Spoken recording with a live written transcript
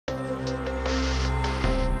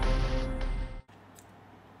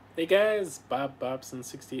Hey guys, Bob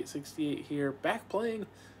Bobson6868 here, back playing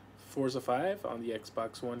Forza 5 on the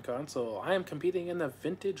Xbox One console. I am competing in the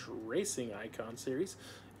Vintage Racing Icon series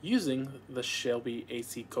using the Shelby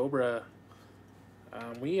AC Cobra.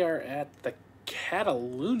 We are at the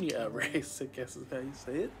Catalunya race, I guess is how you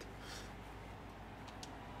say it.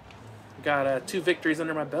 Got 2 victories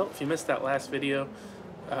under my belt. If you missed that last video,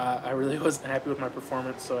 I really wasn't happy with my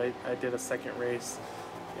performance, so I did a second race,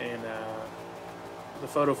 and the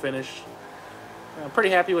photo finish. I'm pretty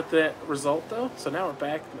happy with the result though. So now we're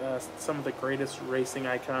back. Some of the greatest racing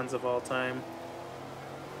icons of all time.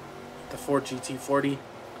 The Ford GT40, in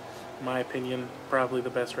my opinion, probably the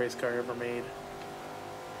best race car ever made.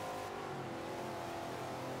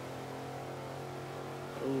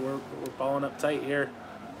 Ooh, we're balling up tight here.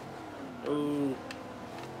 Ooh,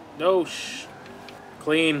 no,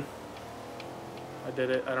 clean. I did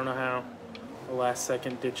it. I don't know how. The last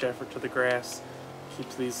second ditch effort to the grass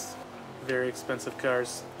keeps these very expensive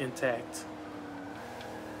cars intact.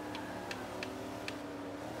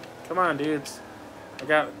 Come on, dudes. I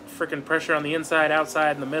got freaking pressure on the inside,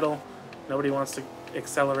 outside, in the middle. Nobody wants to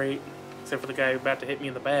accelerate except for the guy about to hit me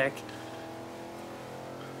in the back.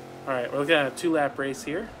 Alright, we're looking at a 2-lap race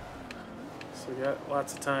here. So we got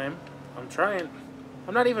lots of time. I'm trying.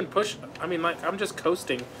 I'm not even pushing. I mean, like, I'm just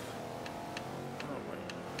coasting.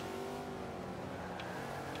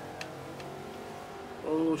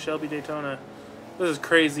 Oh, Shelby Daytona. This is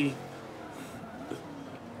crazy.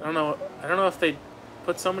 I don't know if they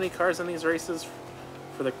put so many cars in these races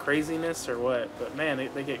for the craziness or what, but man,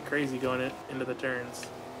 they get crazy going into the turns.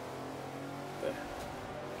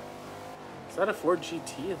 Is that a Ford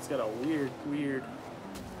GT? It's got a weird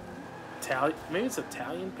Italian, maybe it's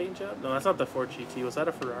Italian paint job? No, that's not the Ford GT. Was that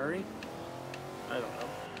a Ferrari? I don't know.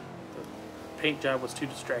 The paint job was too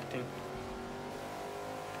distracting.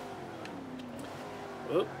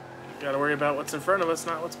 Oh, gotta worry about what's in front of us,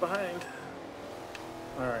 not what's behind.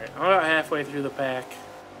 Alright, I'm about halfway through the pack.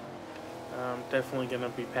 I'm definitely gonna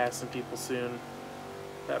be passing people soon.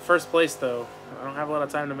 That first place, though, I don't have a lot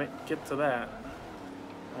of time to get to that.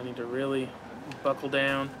 I need to really buckle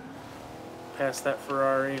down, pass that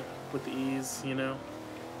Ferrari with the ease, you know.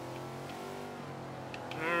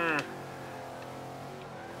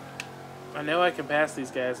 I know I can pass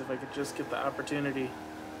these guys if I could just get the opportunity.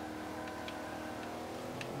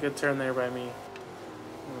 Good turn there by me.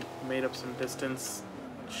 Made up some distance.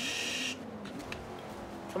 Shh.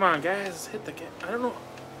 Come on, guys, hit the I don't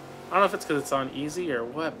know if it's because it's on easy or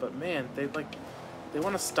what, but man, they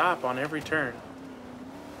want to stop on every turn.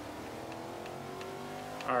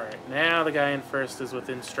 All right, now the guy in first is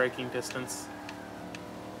within striking distance.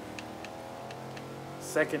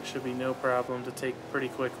 Second should be no problem to take pretty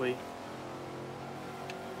quickly.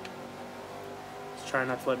 Just try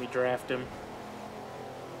not to let me draft him.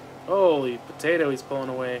 Holy potato, he's pulling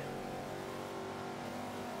away.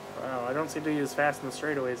 Wow, I don't seem to be as fast in the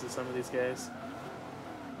straightaways as some of these guys.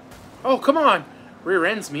 Oh, come on! Rear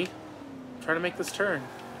ends me. I'm trying to make this turn.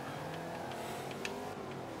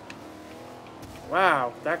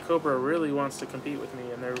 Wow, that Cobra really wants to compete with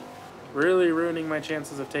me, and they're really ruining my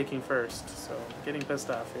chances of taking first. So I'm getting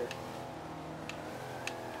pissed off here.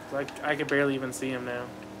 I could barely even see him now.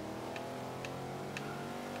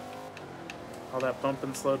 All that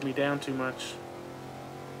bumping slowed me down too much.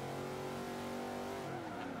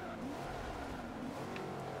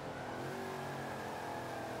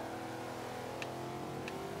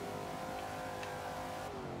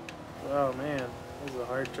 Oh man, that was a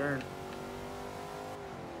hard turn.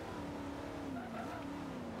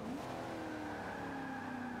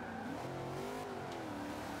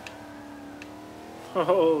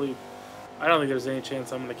 Holy, I don't think there's any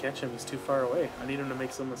chance I'm going to catch him. He's too far away. I need him to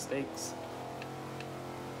make some mistakes.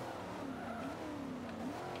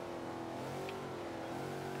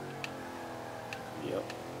 Yep.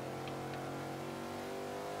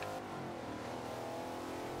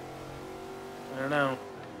 I don't know.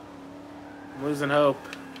 I'm losing hope.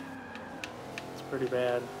 It's pretty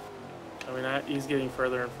bad. I mean, he's getting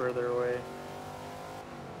further and further away.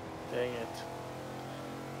 Dang it.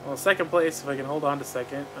 Well, second place, if I can hold on to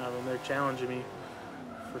second. And they're challenging me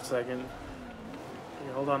for second. If I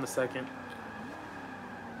can hold on to second,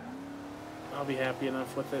 I'll be happy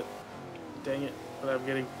enough with it. Dang it. But I'm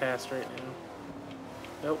getting passed right now.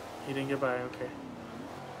 Nope, he didn't get by. Okay.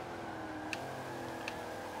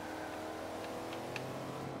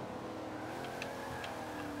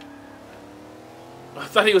 I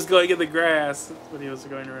thought he was going in the grass when he was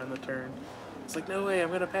going around the turn. It's like, no way, I'm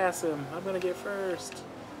going to pass him. I'm going to get first.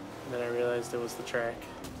 And then I realized it was the track.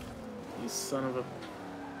 You son of a...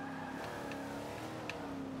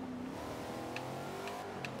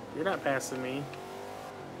 You're not passing me.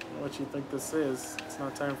 I don't know what you think this is. It's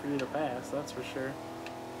not time for you to pass, that's for sure.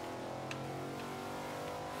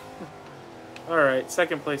 Alright,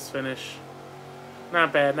 second place finish.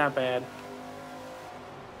 Not bad, not bad.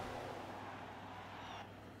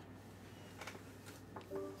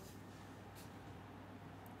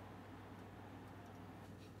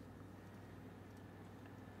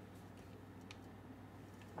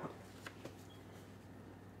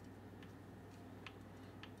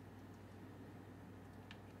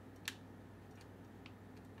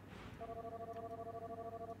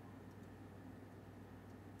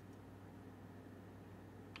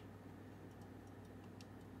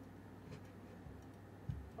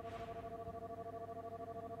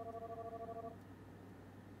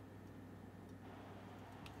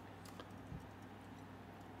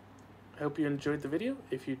 I hope you enjoyed the video.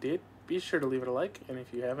 If you did, be sure to leave it a like, and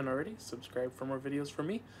if you haven't already, subscribe for more videos from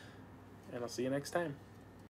me, and I'll see you next time.